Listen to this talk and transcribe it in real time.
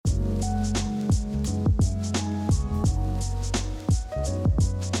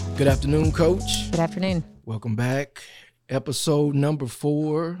Good afternoon, Coach. Good afternoon. Welcome back. Episode number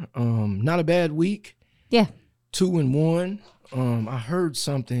 4. Not a bad week. Yeah. 2-1. I heard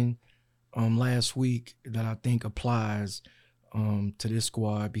something last week that I think applies to this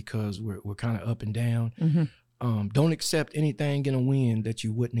squad because we're kind of up and down. Mm-hmm. Don't accept anything in a win that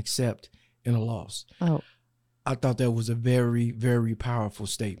you wouldn't accept in a loss. Oh. I thought that was a very, very powerful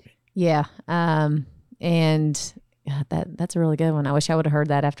statement. Yeah. And that's a really good one. I wish I would have heard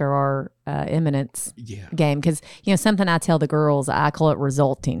that after our Eminence game because, something I tell the girls, I call it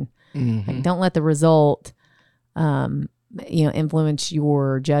resulting. Mm-hmm. Like, don't let the result, influence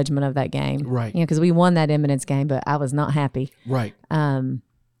your judgment of that game. Right. Because we won that Eminence game, but I was not happy. Right.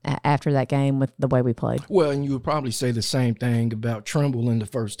 After that game with the way we played. Well, and you would probably say the same thing about Trimble in the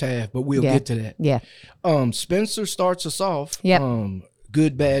first half, but we'll get to that. Yeah. Spencer starts us off. Yep.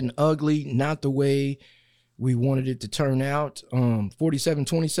 Good, bad, and ugly. Not the way we wanted it to turn out.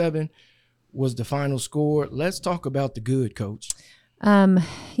 47-27 was the final score. Let's talk about the good, Coach.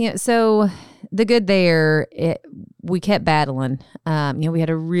 So the good there, we kept battling. We had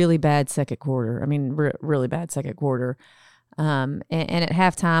a really bad second quarter. I mean, really bad second quarter. And at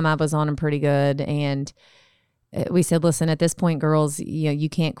halftime, I was on them pretty good. And we said, listen, at this point, girls, you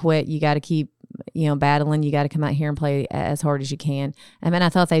can't quit. You got to keep, battling. You got to come out here and play as hard as you can. I mean, I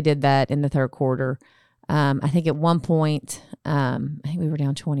thought they did that in the third quarter. I think at one point, I think we were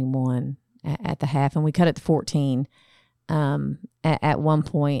down 21 at the half, and we cut it to 14 at one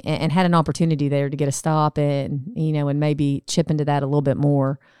point, and had an opportunity there to get a stop and maybe chip into that a little bit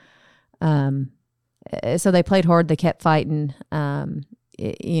more. So they played hard. They kept fighting. In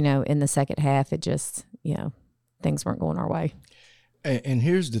the second half, it just, things weren't going our way. And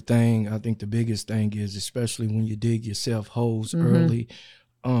here's the thing. I think the biggest thing is, especially when you dig yourself holes early,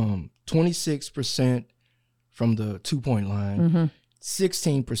 26% from the 2-point line,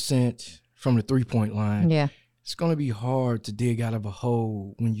 16% from the 3-point line. Yeah. It's going to be hard to dig out of a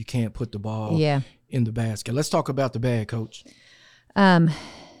hole when you can't put the ball in the basket. Let's talk about the bad, Coach.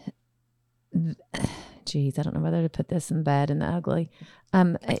 Geez, I don't know whether to put this in the bad and the ugly.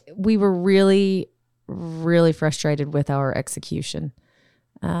 We were really, really frustrated with our execution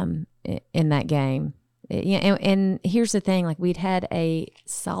in that game. And here's the thing, like, we'd had a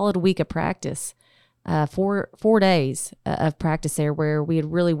solid week of practice, 4 days of practice there where we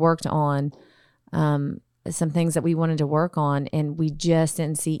had really worked on some things that we wanted to work on, and we just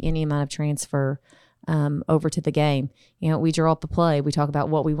didn't see any amount of transfer over to the game. We draw up a play. We talk about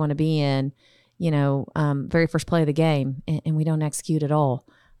what we want to be in, very first play of the game, and we don't execute at all.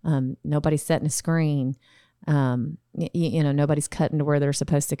 Nobody's setting a screen. Nobody's cutting to where they're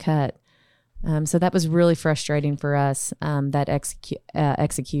supposed to cut. So that was really frustrating for us, that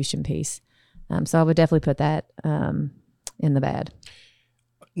execution piece. So I would definitely put that in the bad.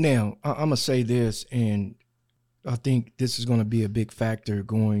 Now, I'm going to say this, and I think this is going to be a big factor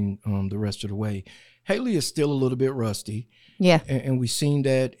going the rest of the way. Haley is still a little bit rusty. Yeah. And we've seen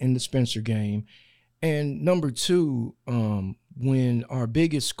that in the Spencer game. And number 2, when our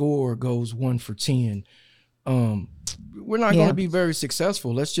biggest scorer goes 1 for 10, we're not going to be very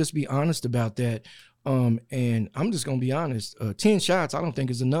successful. Let's just be honest about that. And I'm just going to be honest. 10 shots, I don't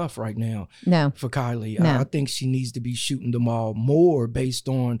think is enough right now. No. For Kylie. No. I think she needs to be shooting the ball more based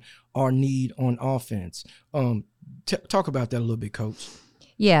on our need on offense. Talk about that a little bit, Coach.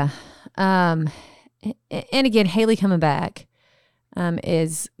 Yeah. And again, Haley coming back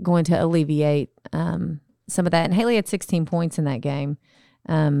is going to alleviate some of that. And Haley had 16 points in that game.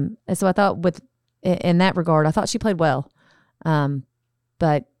 So I thought in that regard, I thought she played well.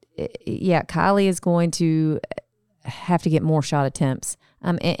 But Kylie is going to have to get more shot attempts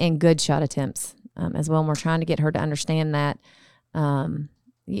and good shot attempts as well. And we're trying to get her to understand that,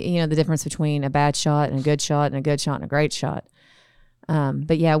 the difference between a bad shot and a good shot and a good shot and a great shot.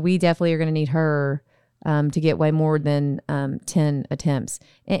 But we definitely are going to need her to get way more than 10 attempts.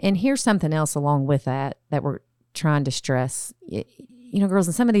 And here's something else along with that we're trying to stress. Girls,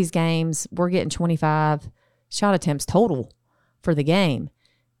 in some of these games, we're getting 25 shot attempts total for the game.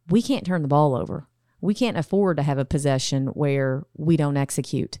 We can't turn the ball over. We can't afford to have a possession where we don't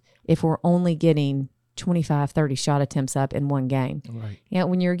execute if we're only getting 25, 30 shot attempts up in one game. Right.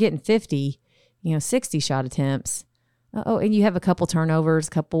 When you're getting 50, 60 shot attempts, and you have a couple turnovers,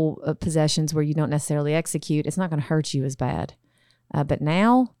 a couple of possessions where you don't necessarily execute, it's not going to hurt you as bad. But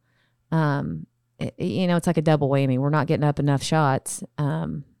now, it's like a double whammy. We're not getting up enough shots.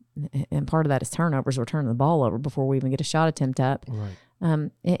 And part of that is turnovers. We're turning the ball over before we even get a shot attempt up. Right.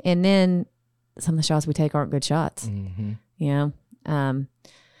 And then some of the shots we take aren't good shots. Mm-hmm.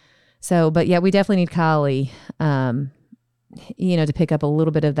 But we definitely need Kylie to pick up a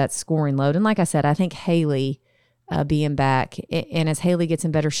little bit of that scoring load. And like I said, I think Haley being back, and as Haley gets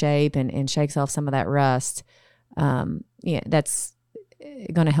in better shape and shakes off some of that rust, that's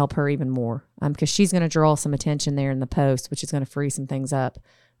going to help her even more because she's going to draw some attention there in the post, which is going to free some things up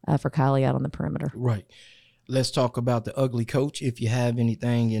for Kylie out on the perimeter. Right. Let's talk about the ugly coach, if you have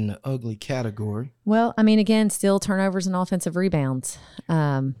anything in the ugly category. Well, I mean, again, still turnovers and offensive rebounds.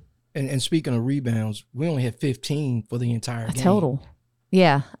 And speaking of rebounds, we only had 15 for the entire game. Total.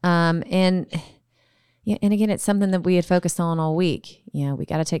 Yeah. And again, it's something that we had focused on all week. We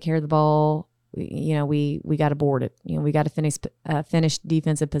got to take care of the ball. We got to board it. We got to finish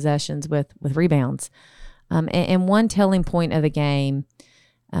defensive possessions with rebounds. And one telling point of the game,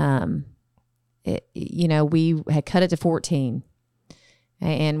 we had cut it to 14,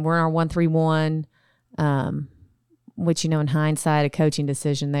 and we're in our 1-3-1, which, in hindsight, a coaching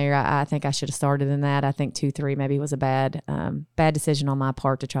decision there. I think I should have started in that. I think 2-3 maybe was a bad decision on my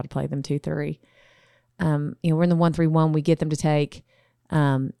part to try to play them 2-3. We're in the 1-3-1. We get them to take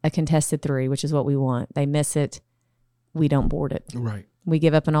a contested 3, which is what we want. They miss it. We don't board it. Right. We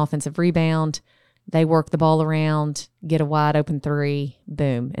give up an offensive rebound. They work the ball around, get a wide open 3,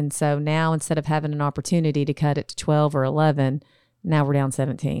 boom. And so now instead of having an opportunity to cut it to 12 or 11, now we're down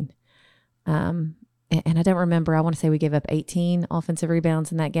 17. And I don't remember, I want to say we gave up 18 offensive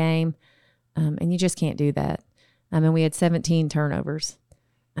rebounds in that game. And you just can't do that. We had 17 turnovers.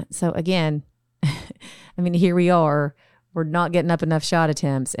 So again, here we are. We're not getting up enough shot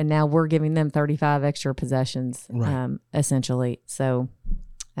attempts, and now we're giving them 35 extra possessions, right. Essentially. So,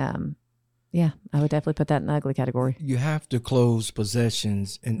 I would definitely put that in the ugly category. You have to close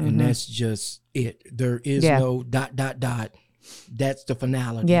possessions, and that's just it. There is no ... That's the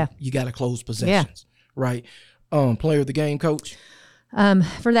finality. Yeah. You got to close possessions, right? Player of the game, Coach?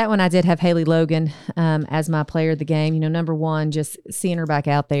 For that one, I did have Haley Logan as my player of the game. Number one, just seeing her back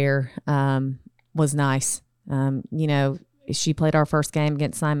out there was nice. She played our first game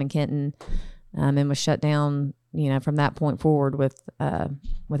against Simon Kenton and was shut down, from that point forward with a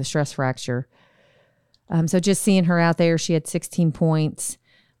stress fracture. So just seeing her out there, she had 16 points.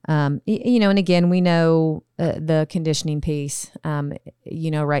 And again, we know the conditioning piece,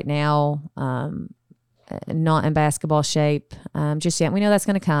 right now, not in basketball shape just yet. We know that's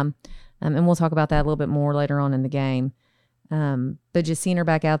going to come. And we'll talk about that a little bit more later on in the game. But just seeing her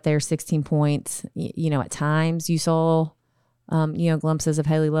back out there, 16 points, at times you saw, glimpses of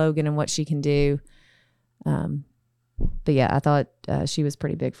Haley Logan and what she can do. But yeah, I thought she was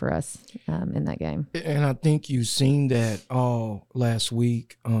pretty big for us in that game. And I think you've seen that all last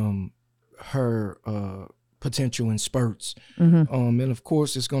week, her potential in spurts. And of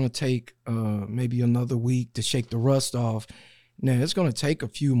course, it's going to take maybe another week to shake the rust off. Now, it's going to take a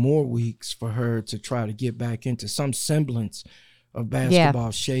few more weeks for her to try to get back into some semblance of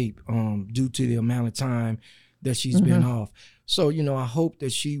basketball shape due to the amount of time that she's been off. So, I hope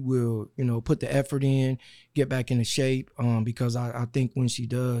that she will, put the effort in, get back into shape because I think when she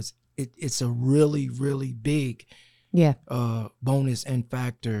does, it's a really, really big bonus and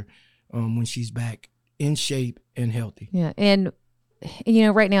factor when she's back in shape and healthy. Yeah, and,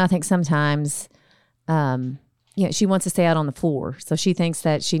 right now I think sometimes she wants to stay out on the floor. So she thinks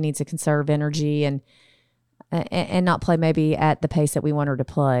that she needs to conserve energy and not play maybe at the pace that we want her to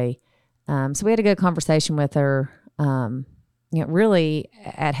play. So we had a good conversation with her, really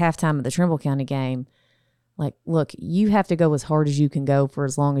at halftime of the Trimble County game. Like, look, you have to go as hard as you can go for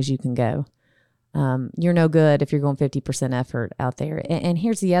as long as you can go. You're no good if you're going 50% effort out there. And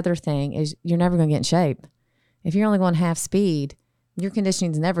here's the other thing is you're never going to get in shape. If you're only going half speed, your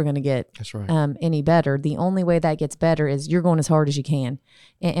conditioning is never going to get any better. The only way that gets better is you're going as hard as you can.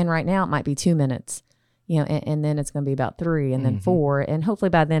 And right now it might be 2 minutes, and then it's going to be about 3 and then 4. And hopefully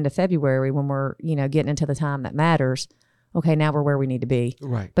by the end of February when we're, getting into the time that matters, okay, now we're where we need to be.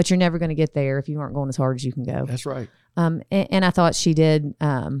 Right. But you're never going to get there if you aren't going as hard as you can go. That's right. And I thought she did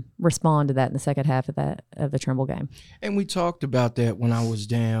respond to that in the second half of the Trimble game. And we talked about that when I was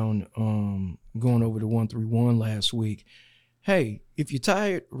down going over the 1-3-1 last week. Hey, if you're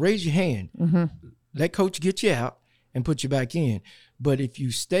tired, raise your hand. Let coach get you out and put you back in. But if you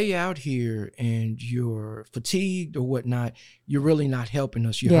stay out here and you're fatigued or whatnot, you're really not helping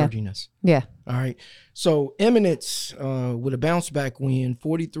us. You're hurting us. Yeah. All right. So Eminence with a bounce back win,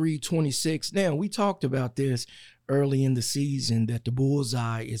 43-26. Now, we talked about this early in the season that the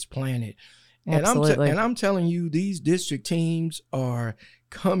bullseye is planted. Absolutely. And I'm telling you, these district teams are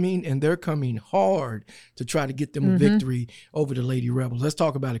coming, and they're coming hard to try to get them a victory over the Lady Rebels. Let's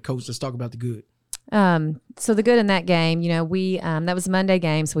talk about it, Coach. Let's talk about the good. So the good in that game, we that was a Monday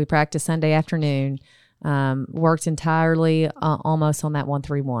game, so we practiced Sunday afternoon. worked entirely almost on that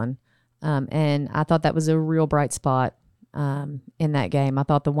 1-3-1. And I thought that was a real bright spot in that game. I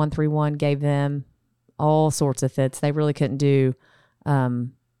thought the 1-3-1 gave them all sorts of fits. They really couldn't do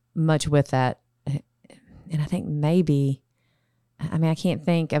much with that. And I think I can't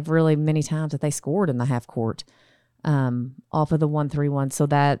think of really many times that they scored in the half court off of the 1-3-1. So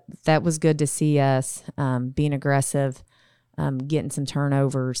that was good to see us being aggressive, getting some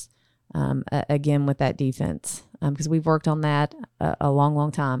turnovers again with that defense, because we've worked on that a long,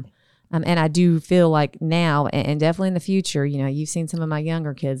 long time. And I do feel like now, and definitely in the future, you've seen some of my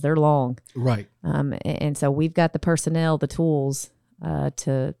younger kids, they're long. Right. And so we've got the personnel, the tools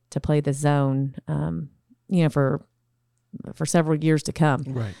to play the zone, for several years to come.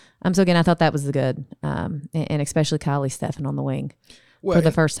 Right. So again, I thought that was good. And especially Kylie Steffen on the wing. For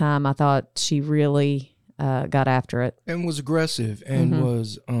the first time, I thought she really got after it. And was aggressive and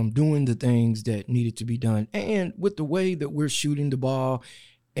was doing the things that needed to be done. And with the way that we're shooting the ball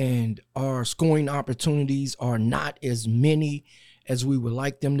and our scoring opportunities are not as many as we would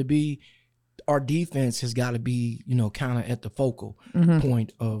like them to be, our defense has got to be, kind of at the focal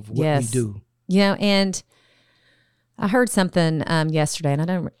point of what we do. And I heard something yesterday, and I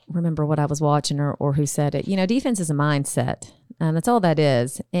don't remember what I was watching or who said it. Defense is a mindset. That's all that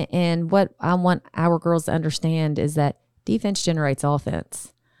is. And what I want our girls to understand is that defense generates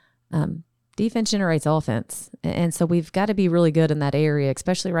offense. Defense generates offense. And so we've got to be really good in that area,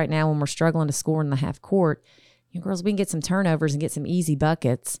 especially right now when we're struggling to score in the half court. Girls, we can get some turnovers and get some easy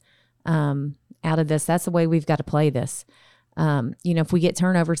buckets out of this. That's the way we've got to play this. If we get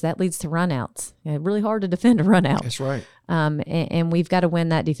turnovers, that leads to runouts. Really hard to defend a runout. That's right. And we've got to win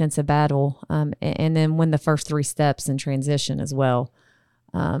that defensive battle, and then win the first 3 steps in transition as well.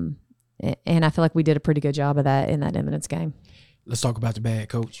 And I feel like we did a pretty good job of that in that Eminence game. Let's talk about the bad,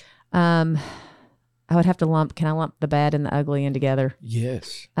 Coach. I would have to lump the bad and the ugly in together?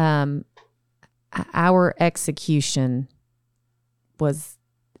 Yes. Our execution was,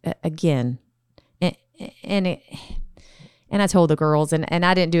 again, and I told the girls, and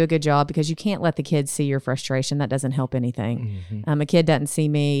I didn't do a good job because you can't let the kids see your frustration. That doesn't help anything. A kid doesn't see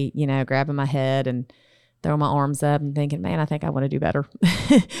me, grabbing my head and throwing my arms up and thinking, man, I think I want to do better.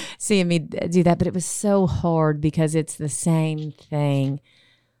 Seeing me do that. But it was so hard because it's the same thing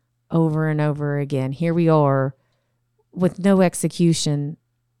over and over again. Here we are with no execution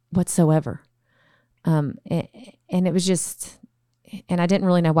whatsoever. And it was just, and I didn't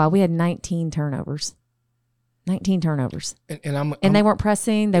really know why. We had 19 turnovers. 19 turnovers. And they weren't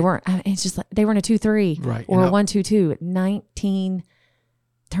pressing. They weren't, it's just like they were in a 2-3 right. or a 1-2-2. 19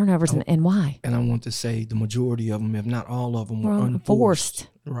 turnovers. And why? And I want to say the majority of them, if not all of them, were unforced.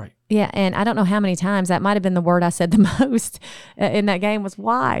 Right. Yeah. And I don't know how many times that might have been the word I said the most in that game was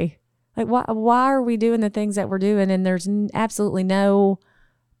why? Like, why are we doing the things that we're doing? And there's absolutely no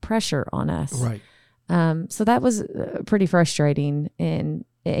pressure on us. Right. So that was pretty frustrating. And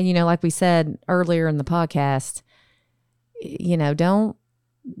like we said earlier in the podcast, don't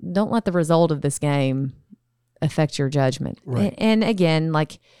let the result of this game affect your judgment. Right. And again,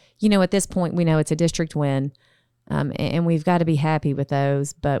 at this point, we know it's a district win, and we've got to be happy with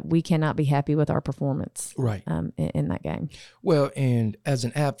those, but we cannot be happy with our performance. Right. In that game. Well, and as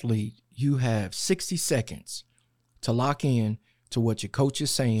an athlete, you have 60 seconds to lock in to what your coach is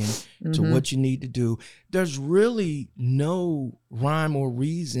saying, to what you need to do. There's really no rhyme or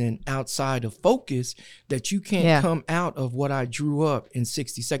reason outside of focus that you can't come out of what I drew up in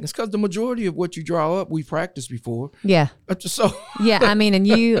 60 seconds. Because the majority of what you draw up, we've practiced before. Yeah. So and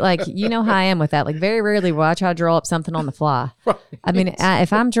you how I am with that. Like, very rarely will I try to draw up something on the fly. Right.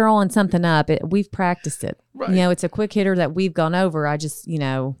 If I'm drawing something up, we've practiced it. Right. It's a quick hitter that we've gone over. I just,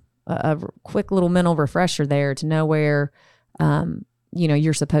 a quick little mental refresher there to know where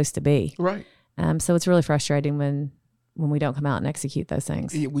you're supposed to be. Right. So it's really frustrating when we don't come out and execute those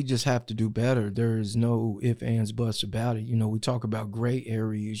things. We just have to do better. There is no ifs, ands, buts about it. We talk about gray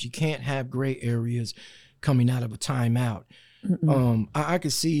areas. You can't have gray areas coming out of a timeout. I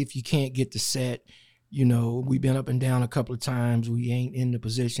could see if you can't get the set, we've been up and down a couple of times. We ain't in the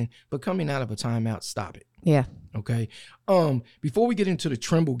position, but coming out of a timeout, stop it. Yeah. Okay. Before we get into the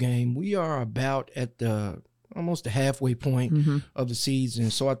Trimble game, we are about at almost the halfway point of the season.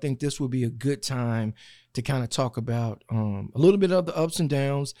 So I think this would be a good time to kind of talk about a little bit of the ups and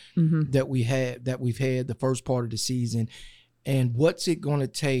downs that we've had the first part of the season, and what's it going to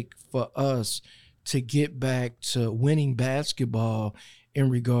take for us to get back to winning basketball in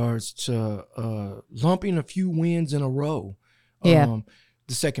regards to lumping a few wins in a row. Yeah.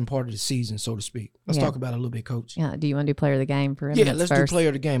 the second part of the season, so to speak. Let's talk about it a little bit, Coach. Yeah. Do you want to do player of the game for him? Yeah, let's do player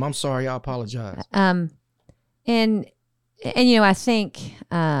of the game. I'm sorry, I apologize. And I think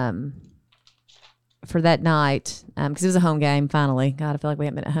for that night, because it was a home game finally. God, I feel like we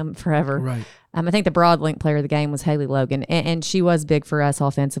haven't been at home forever. Right. I think the Broadlink player of the game was Haley Logan, and she was big for us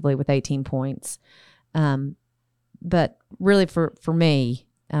offensively with 18 points. But really for me,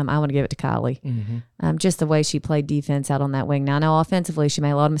 I want to give it to Kylie. Mm-hmm. Just the way she played defense out on that wing. Now, I know offensively she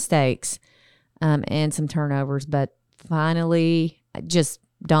made a lot of mistakes and some turnovers, but finally just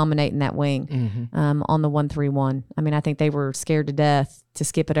dominating that wing on the 1-3-1. I mean, I think they were scared to death to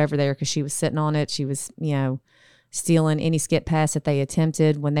skip it over there because she was sitting on it. She was, stealing any skip pass that they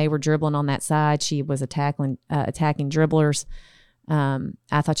attempted. When they were dribbling on that side, she was attacking dribblers.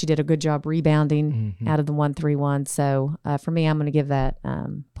 I thought she did a good job rebounding out of the 1-3-1. So for me, I'm going to give that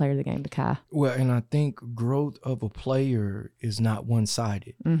player of the game to Kai. Well, and I think growth of a player is not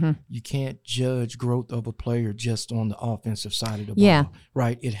one-sided. You can't judge growth of a player just on the offensive side of the ball,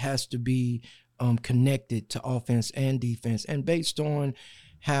 right? It has to be connected to offense and defense. And based on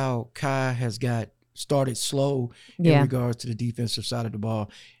how Kai has got started slow in regards to the defensive side of the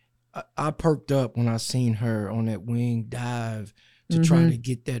ball, I perked up when I seen her on that wing dive to try to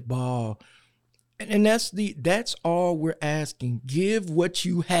get that ball. And that's all we're asking. Give what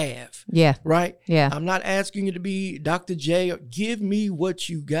you have. Yeah. Right? Yeah. I'm not asking you to be Dr. J. Give me what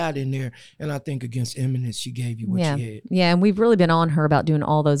you got in there. And I think against Eminence, she gave you what she had. Yeah, and we've really been on her about doing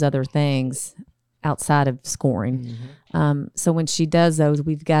all those other things outside of scoring. So when she does those,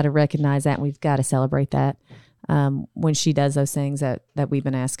 we've got to recognize that and we've got to celebrate that when she does those things that we've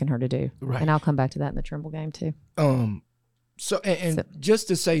been asking her to do. Right. And I'll come back to that in the Trimble game too. So just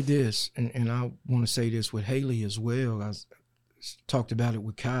to say this, and I want to say this with Haley as well, I talked about it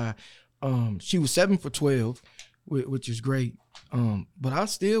with Kai. She was 7 for 12, which is great. But I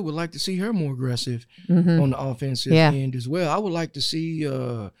still would like to see her more aggressive on the offensive end as well. I would like to see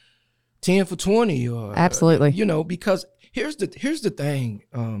 10 for 20 or absolutely, because here's the thing,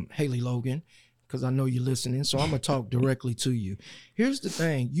 Haley Logan, because I know you're listening, so I'm gonna talk directly to you. Here's the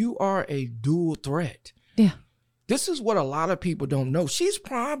thing: you are a dual threat. Yeah, this is what a lot of people don't know. She's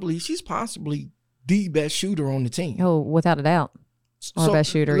possibly the best shooter on the team. Oh, without a doubt, our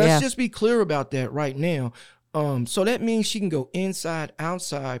best shooter. Let's just be clear about that right now. So that means she can go inside,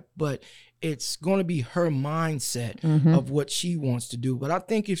 outside, but it's going to be her mindset of what she wants to do. But I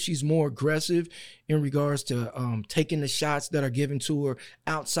think if she's more aggressive in regards to taking the shots that are given to her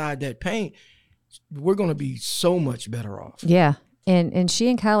outside that paint, we're going to be so much better off. Yeah. And she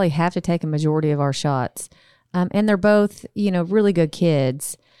and Kylie have to take a majority of our shots. And they're both, really good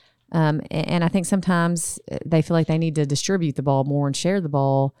kids. And I think sometimes they feel like they need to distribute the ball more and share the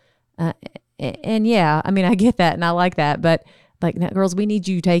ball. And yeah, I mean, I get that and I like that. But like, girls, we need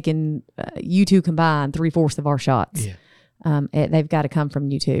you taking you two combined 3/4 of our shots. Yeah. They've got to come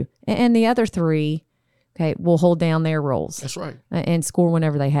from you two. And the other three, will hold down their roles. That's right. And score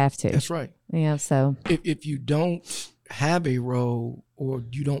whenever they have to. That's right. Yeah, so. If you don't have a role or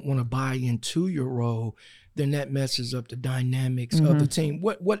you don't want to buy into your role, then that messes up the dynamics of the team.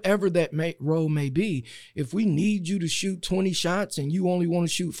 Whatever that role may be, if we need you to shoot 20 shots and you only want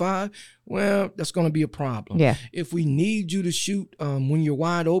to shoot 5, well, that's going to be a problem. Yeah. If we need you to shoot when you're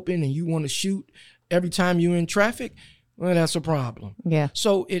wide open and you want to shoot every time you're in traffic, well, that's a problem. Yeah.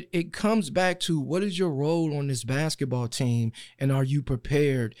 So it comes back to what is your role on this basketball team, and are you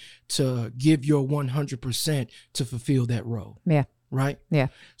prepared to give your 100% to fulfill that role? Yeah. Right? Yeah.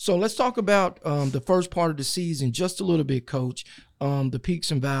 So let's talk about the first part of the season just a little bit, Coach, the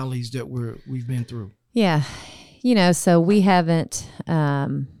peaks and valleys that we've been through. Yeah. So we haven't, I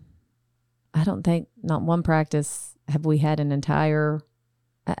don't think, not one practice have we had an entire,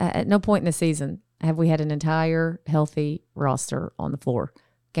 at no point in the season have we had an entire healthy roster on the floor,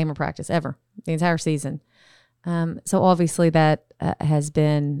 game or practice, ever, the entire season. So obviously that has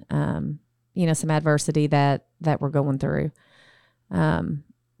been, some adversity that we're going through.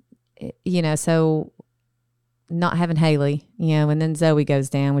 So not having Haley, and then Zoe goes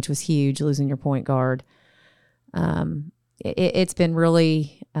down, which was huge, losing your point guard. It's been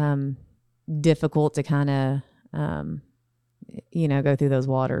really difficult to kind of, go through those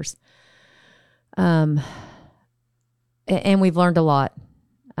waters. And we've learned a lot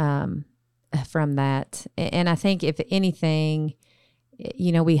from that. And I think if anything,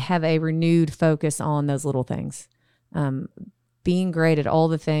 we have a renewed focus on those little things. Being great at all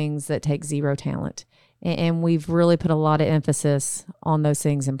the things that take zero talent. And we've really put a lot of emphasis on those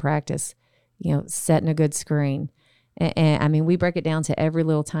things in practice, setting a good screen. And I mean, we break it down to every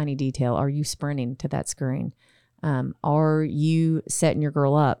little tiny detail. Are you sprinting to that screen? Are you setting your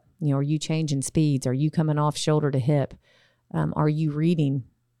girl up? Are you changing speeds? Are you coming off shoulder to hip? Are you reading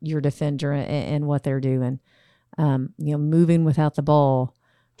your defender and what they're doing? Moving without the ball,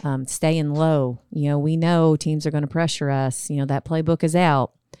 staying low. We know teams are going to pressure us. That playbook is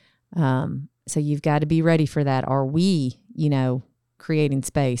out. So you've got to be ready for that. Are we, creating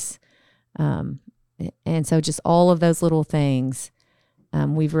space? And so just all of those little things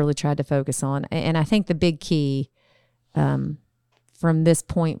we've really tried to focus on. And I think the big key from this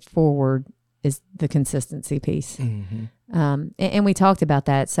point forward is the consistency piece. Mm-hmm. And we talked about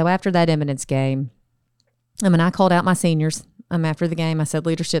that. So after that Eminence game, I called out my seniors. After the game, I said,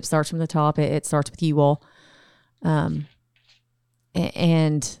 leadership starts from the top. It starts with you all. And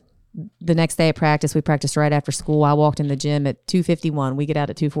the next day at practice, we practiced right after school. I walked in the gym at 2:51. We get out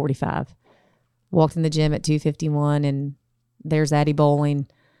at 2:45. Walked in the gym at 2:51, and there's Addie Bowling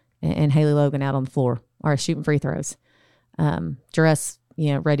and Haley Logan out on the floor, or shooting free throws, dressed,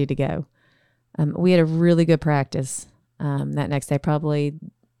 ready to go. We had a really good practice that next day, probably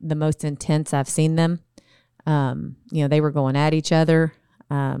the most intense I've seen them. They were going at each other.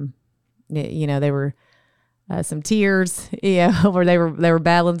 They were some tears, where they were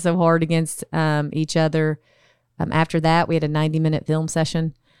battling so hard against each other. After that, we had a 90-minute film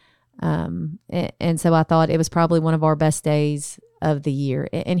session. And so I thought it was probably one of our best days of the year.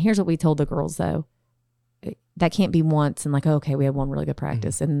 And here's what we told the girls, though. That can't be once and okay, we had one really good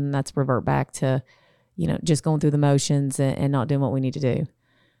practice, mm-hmm. and that's revert back to, just going through the motions and not doing what we need to do.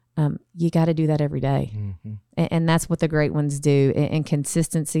 You got to do that every day. Mm-hmm. And that's what the great ones do. And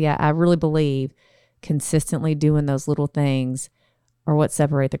consistency, I really believe consistently doing those little things are what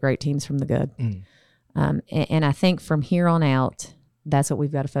separate the great teams from the good. Mm. And I think from here on out, that's what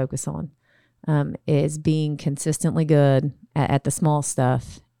we've got to focus on, is being consistently good at the small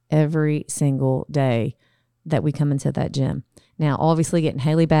stuff every single day that we come into that gym. Now, obviously getting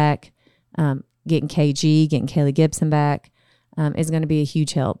Haley back, getting KG, getting Kaylee Gibson back, is going to be a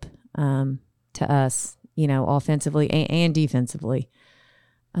huge help to us, offensively and defensively.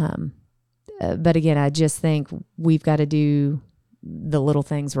 But again, I just think we've got to do the little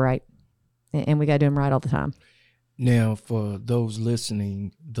things right, and we got to do them right all the time. Now, for those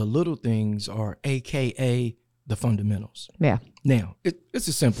listening, the little things are AKA the fundamentals. Yeah. Now, it's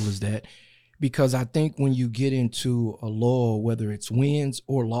as simple as that, because I think when you get into a lull, whether it's wins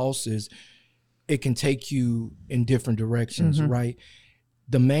or losses, it can take you in different directions, mm-hmm. right?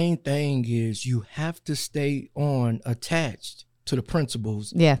 The main thing is you have to stay attached to the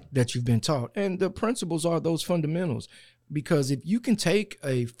principles that you've been taught. And the principles are those fundamentals. Because if you can take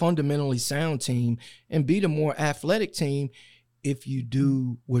a fundamentally sound team and beat a more athletic team, if you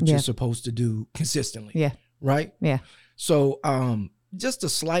do what you're supposed to do consistently. Yeah. Right? Yeah. So just a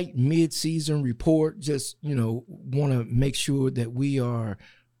slight mid-season report, just, want to make sure that we are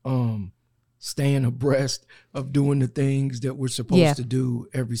staying abreast of doing the things that we're supposed to do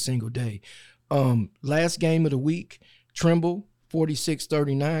every single day. Last game of the week, Trimble,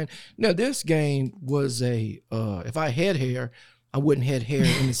 46-39. Now, this game was if I had hair, I wouldn't have hair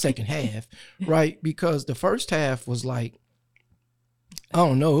in the second half, right? Because the first half was I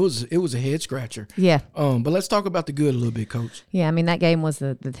don't know, it was a head scratcher. Yeah. But let's talk about the good a little bit, Coach. Yeah, that game was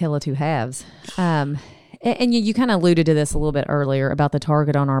the tale of two halves. And you kind of alluded to this a little bit earlier about the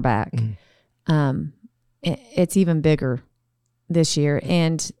target on our back. Mm-hmm. It's even bigger this year.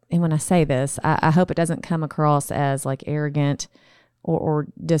 And when I say this, I hope it doesn't come across as arrogant or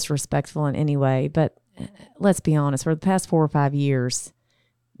disrespectful in any way. But let's be honest, for the past 4 or 5 years,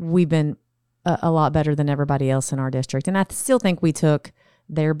 we've been a lot better than everybody else in our district. And I still think we took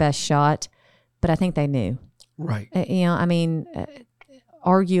their best shot, but I think they knew. Right.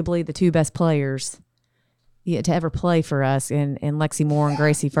 Arguably the two best players to ever play for us in Lexi Moore and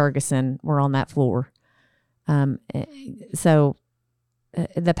Gracie Ferguson were on that floor. So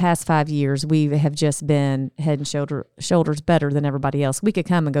the past 5 years, we have just been head and shoulders better than everybody else. We could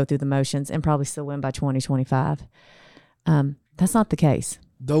come and go through the motions and probably still win by 2025. That's not the case.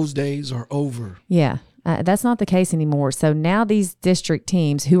 Those days are over. Yeah, that's not the case anymore. So now these district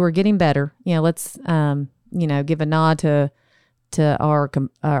teams who are getting better, let's give a nod to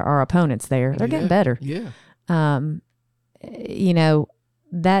our opponents there. They're getting better. Yeah.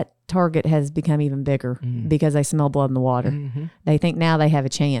 That target has become even bigger because they smell blood in the water. Mm-hmm. They think now they have a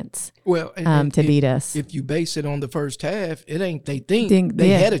chance to beat us. If you base it on the first half, it ain't they think they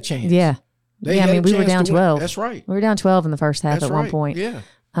had a chance. Yeah. We were down 12. That's right. We were down 12 in the first half one point. Yeah.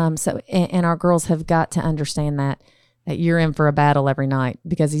 So our girls have got to understand that you're in for a battle every night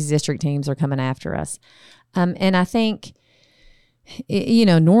because these district teams are coming after us. And I think,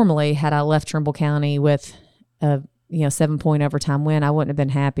 normally had I left Trimble County with a 7-point overtime win, I wouldn't have been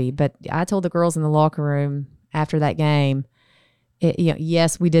happy. But I told the girls in the locker room after that game,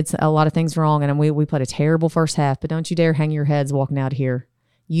 yes, we did a lot of things wrong, and we played a terrible first half, but don't you dare hang your heads walking out of here.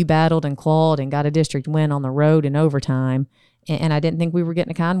 You battled and clawed and got a district win on the road in overtime, and I didn't think we were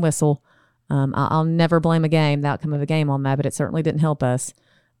getting a kind whistle. I'll never blame the outcome of a game on that, but it certainly didn't help us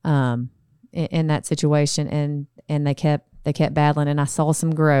in that situation, and they kept battling, and I saw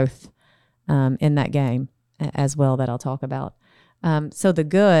some growth in that game as well that I'll talk about. So the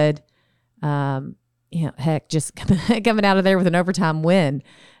good, heck, just coming out of there with an overtime win,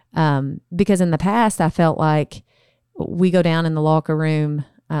 because in the past I felt like we go down in the locker room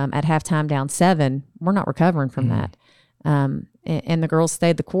at halftime down 7, we're not recovering from that. And the girls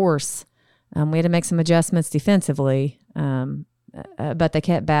stayed the course. We had to make some adjustments defensively, but they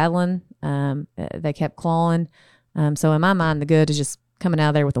kept battling. They kept clawing. So in my mind, the good is just coming out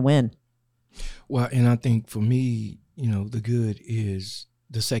of there with a win. Well, and I think for me, the good is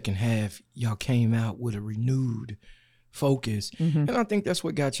the second half, y'all came out with a renewed focus. And I think that's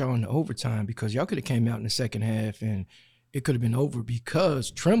what got y'all in the overtime, because y'all could have came out in the second half and it could have been over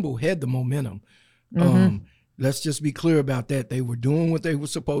because Trimble had the momentum. Let's just be clear about that. They were doing what they were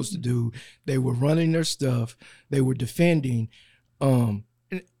supposed to do. They were running their stuff. They were defending. And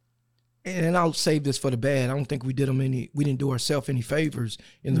I'll save this for the bad. I don't think we didn't do ourselves any favors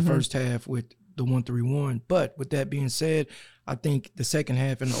in the first half with the 1-3-1. But with that being said, I think the second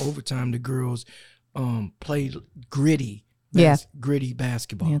half and the overtime, the girls played gritty. Gritty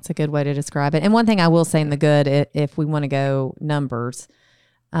basketball. Yeah, it's a good way to describe it. And one thing I will say in the good, if we want to go numbers,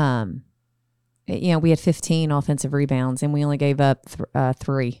 we had 15 offensive rebounds and we only gave up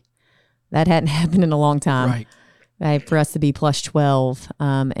 3. That hadn't happened in a long time. Right. For us to be plus 12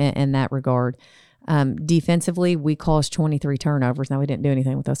 in that regard. Defensively, we caused 23 turnovers. Now, we didn't do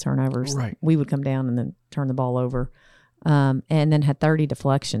anything with those turnovers. Right. We would come down and then turn the ball over, and then had 30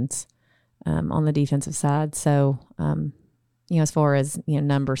 deflections on the defensive side. So, as far as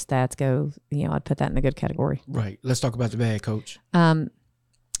number stats go, I'd put that in the good category. Right. Let's talk about the bad, Coach.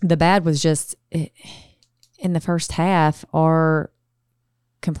 The bad was just in the first half, our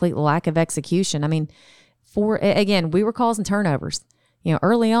complete lack of execution. I mean, we were causing turnovers,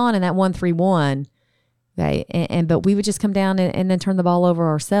 early on in that 1-3-1. Okay, but we would just come down and then turn the ball over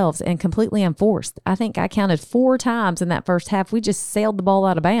ourselves and completely unforced. I think I counted 4 times in that first half. We just sailed the ball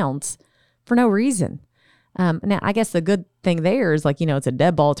out of bounds for no reason. Now, I guess the good thing there is it's a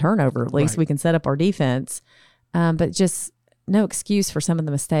dead ball turnover. At least we can set up our defense, but just no excuse for some of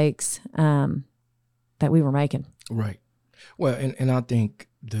the mistakes that we were making. Right. Well, and I think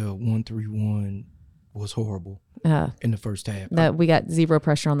the 1-3-1 was horrible in the first half. We got zero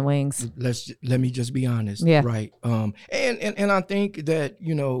pressure on the wings. Let me just be honest. Yeah. Right. And I think that,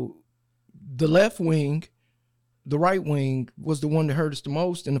 the left wing, the right wing was the one that hurt us the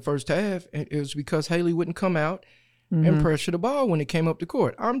most in the first half. And it was because Haley wouldn't come out and pressure the ball when it came up the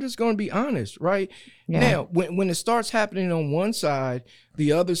court. I'm just going to be honest, right? Yeah. Now, when it starts happening on one side,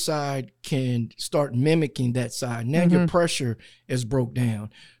 the other side can start mimicking that side. Now your pressure is broke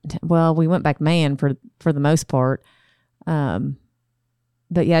down. Well, we went back man for the most part. But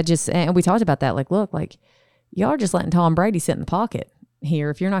yeah, and we talked about that. Look, y'all are just letting Tom Brady sit in the pocket here.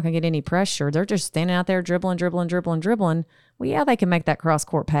 If you're not going to get any pressure, they're just standing out there dribbling. Well, yeah, they can make that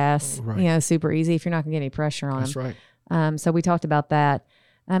cross-court pass, super easy if you're not going to get any pressure on them. That's right. So we talked about that.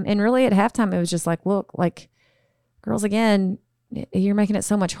 And really at halftime, it was just look, girls, again, you're making it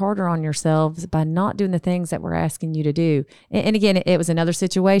so much harder on yourselves by not doing the things that we're asking you to do. And again, it was another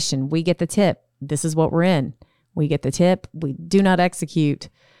situation. We get the tip. This is what we're in. We get the tip. We do not execute,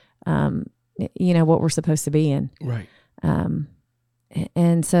 what we're supposed to be in. Right.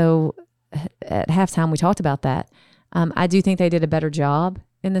 And so at halftime, we talked about that. I do think they did a better job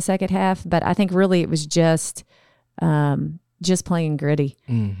in the second half, but I think really it was just playing gritty.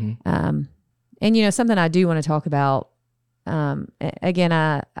 And, something I do want to talk about, again,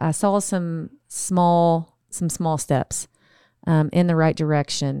 I saw some small steps in the right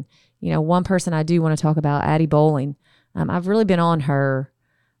direction. One person I do want to talk about, Addie Bowling. I've really been on her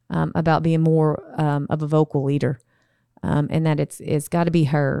about being more of a vocal leader. And that it's got to be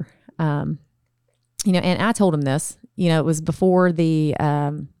her, and I told him this, it was before the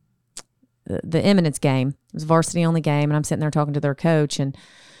Eminence game. It was a varsity only game. And I'm sitting there talking to their coach, and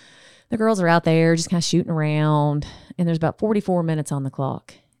the girls are out there just kind of shooting around, and there's about 44 minutes on the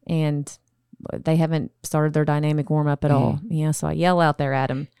clock, and they haven't started their dynamic warm up at all. So I yell out there at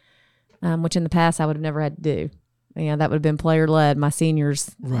them, which in the past I would have never had to do. That would have been player led. My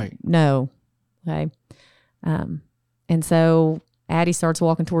seniors, right? No. Okay. And so Addie starts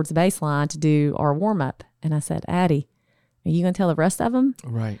walking towards the baseline to do our warm-up. And I said, Addie, are you going to tell the rest of them?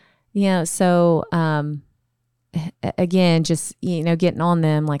 Right. So again, just, getting on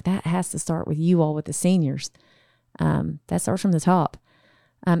them, like that has to start with you all with the seniors. That starts from the top.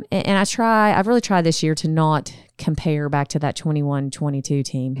 And I've really tried this year to not compare back to that 21-22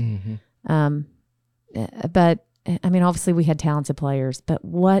 team. But I mean, obviously we had talented players, but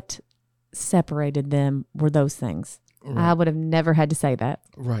what separated them were those things. Right. I would have never had to say that.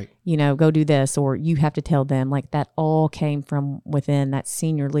 Right. Go do this, or you have to tell them. Like that all came from within that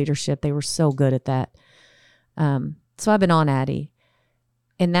senior leadership. They were so good at that. So I've been on Addie.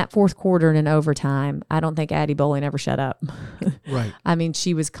 In that fourth quarter and in overtime, I don't think Addie Bowling ever shut up. Right. I mean,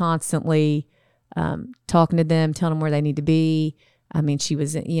 she was constantly talking to them, telling them where they need to be. I mean, she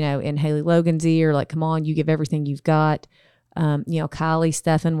was, in Haley Logan's ear, like, come on, you give everything you've got. Kylie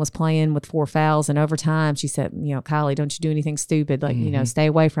Steffen was playing with 4 fouls in overtime. She said, Kylie, don't you do anything stupid. Like, stay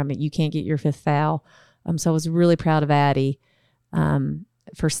away from it. You can't get your 5th foul. So I was really proud of Addie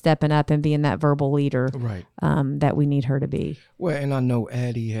for stepping up and being that verbal leader that we need her to be. Well, and I know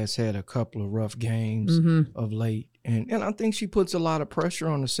Addie has had a couple of rough games of late. And I think she puts a lot of pressure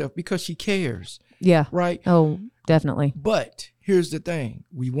on herself because she cares. Yeah. Right? Oh, definitely. But here's the thing.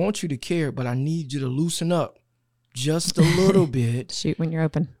 We want you to care, but I need you to loosen up just a little bit. Shoot when you're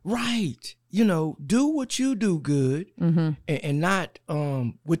open. Right. Do what you do good and not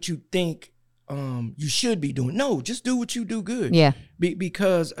what you think you should be doing. No, just do what you do good. Yeah.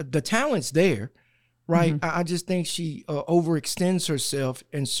 Because the talent's there. Right. I just think she overextends herself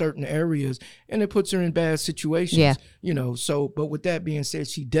in certain areas and it puts her in bad situations. Yeah. But with that being said,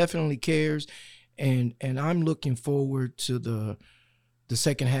 she definitely cares. And I'm looking forward to the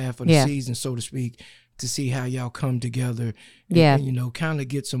second half of the season, so to speak, to see how y'all come together and kind of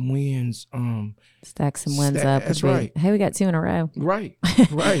get some wins. Stack some wins up. That's right. Hey, we got 2 in a row. Right.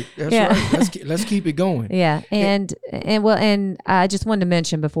 That's right. Let's keep it going. Yeah. And I just wanted to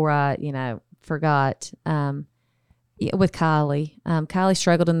mention before I, forgot, with Kylie. Kylie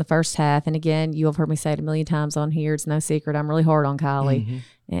struggled in the first half. And again, you have heard me say it a million times on here. It's no secret. I'm really hard on Kylie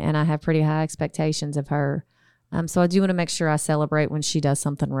and I have pretty high expectations of her. So I do want to make sure I celebrate when she does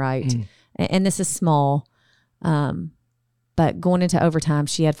something right. And this is small, but going into overtime,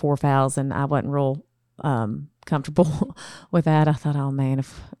 she had 4 fouls, and I wasn't real comfortable with that. I thought, oh man,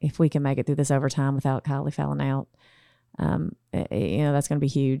 if we can make it through this overtime without Kylie fouling out, that's going to be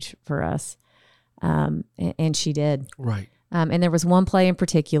huge for us. And she did. Right. And there was one play in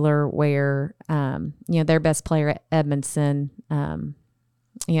particular where, their best player, Edmondson,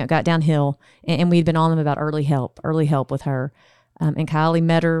 got downhill, and we'd been on them about early help with her. And Kylie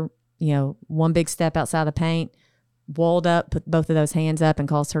met her, one big step outside the paint, walled up, put both of those hands up, and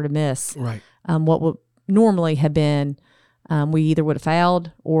caused her to miss. Right. What would normally have been, we either would have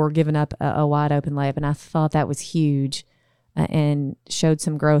fouled or given up a wide open layup. And I thought that was huge and showed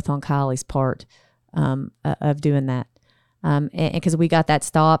some growth on Kylie's part of doing that. And because we got that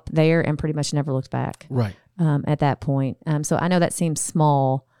stop there and pretty much never looked back. Right. At that point. So I know that seems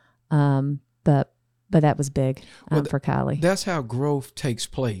small, but that was big for Kylie. That's how growth takes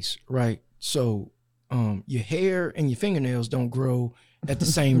place, right? So your hair and your fingernails don't grow at the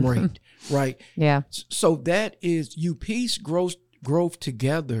same rate, right? Yeah. So that is, you piece growth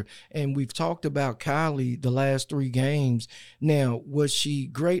together. And we've talked about Kylie the last 3 games. Now, was she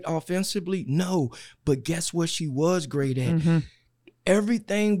great offensively? No. But guess what she was great at?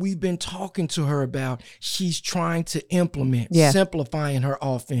 Everything we've been talking to her about, she's trying to implement, simplifying her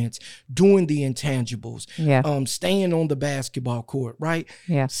offense, doing the intangibles, staying on the basketball court, right?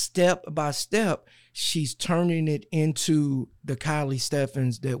 Yeah. Step by step, she's turning it into the Kylie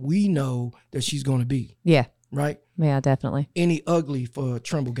Steffens that we know that she's going to be. Yeah. Right? Yeah, definitely. Any ugly for a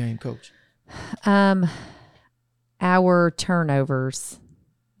Trimble game, Coach? Our turnovers.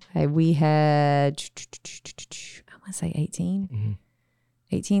 Hey, we had, I want to say 18.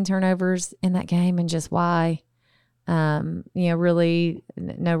 18 turnovers in that game, and just why, really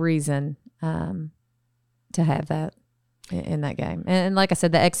no reason to have that in that game. And like I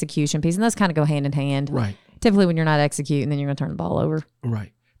said, the execution piece, and those kind of go hand in hand. Right. Typically when you're not executing, then you're going to turn the ball over.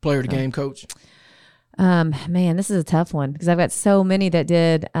 Right. Player of the game, Coach? Man, this is a tough one because I've got so many that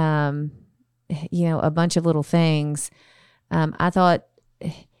did, a bunch of little things. I thought,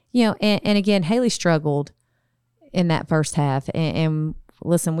 and again, Haley struggled in that first half, and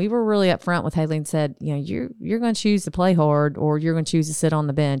listen, we were really upfront with Haley and said, you're going to choose to play hard or you're going to choose to sit on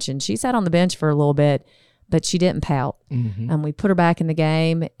the bench. And she sat on the bench for a little bit, but she didn't pout. We put her back in the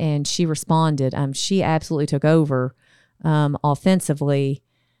game and she responded. She absolutely took over offensively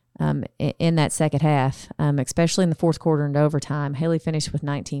in that second half, especially in the fourth quarter and overtime. Haley finished with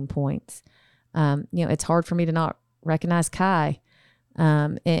 19 points. It's hard for me to not recognize Kai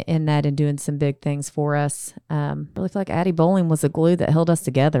in that and doing some big things for us. I really feel like Addie Bowling was the glue that held us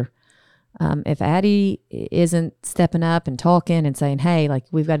together. If Addie isn't stepping up and talking and saying, hey, like,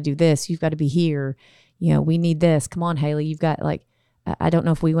 we've got to do this, you've got to be here, we need this, come on, Haley, you've got, like, I don't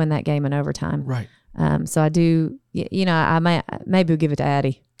know if we win that game in overtime. Right. So I do, I maybe we'll give it to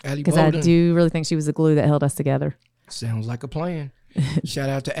Addie. Because I do really think she was the glue that held us together. Sounds like a plan. Shout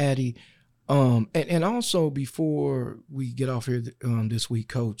out to Addie. And also, before we get off here this week,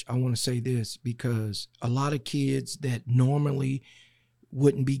 Coach, I want to say this, because a lot of kids that normally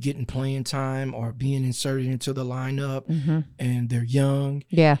wouldn't be getting playing time or being inserted into the lineup, and they're young.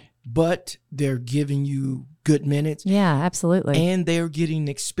 Yeah. But they're giving you good minutes. Yeah, absolutely. And they're getting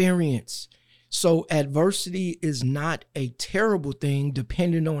experience. So adversity is not a terrible thing,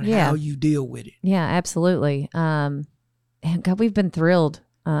 depending on how you deal with it. Yeah, absolutely. And God, we've been thrilled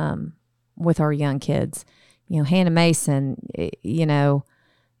with our young kids. Hannah Mason,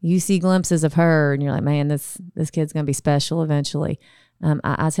 you see glimpses of her and you're like, man, this kid's going to be special eventually.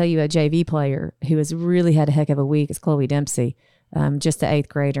 I'll tell you, a JV player who has really had a heck of a week is Chloe Dempsey, just an 8th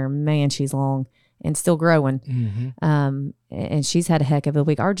grader. Man, she's long and still growing. And she's had a heck of a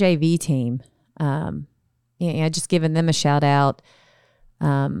week. Our JV team, just giving them a shout out.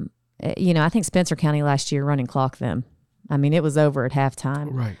 I think Spencer County last year running clock them. I mean, it was over at halftime.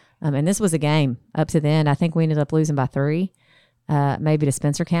 Right. And this was a game up to the end. I think we ended up losing by 3, maybe to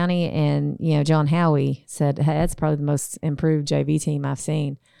Spencer County. And, John Howie said, hey, that's probably the most improved JV team I've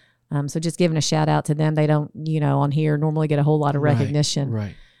seen. So just giving a shout out to them. They don't, on here normally get a whole lot of recognition.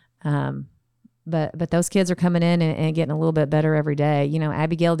 Right. But those kids are coming in and getting a little bit better every day.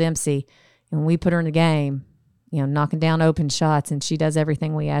 Abigail Dempsey, when we put her in the game, knocking down open shots, and she does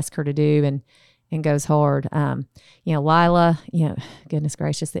everything we ask her to do and goes hard. Lila, goodness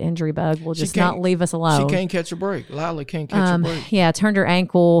gracious, the injury bug will just not leave us alone. She can't catch a break. Lila can't catch a break. Yeah, turned her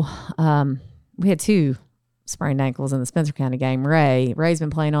ankle. We had 2 sprained ankles in the Spencer County game. Ray's been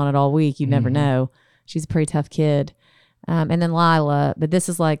playing on it all week. You never know. She's a pretty tough kid. And then Lila, but this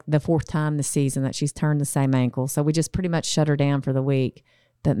is like the 4th time this season that she's turned the same ankle. So we just pretty much shut her down for the week.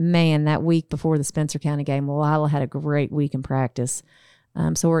 But man, that week before the Spencer County game, Lila had a great week in practice.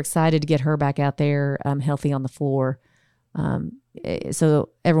 So we're excited to get her back out there healthy on the floor, so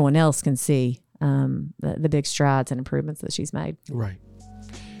everyone else can see the big strides and improvements that she's made. Right.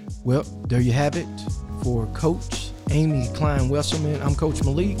 Well, there you have it. For Coach Amy Klein Wesselman, I'm Coach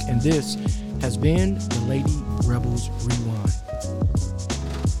Malik, and this has been the Lady Rebels Rewind.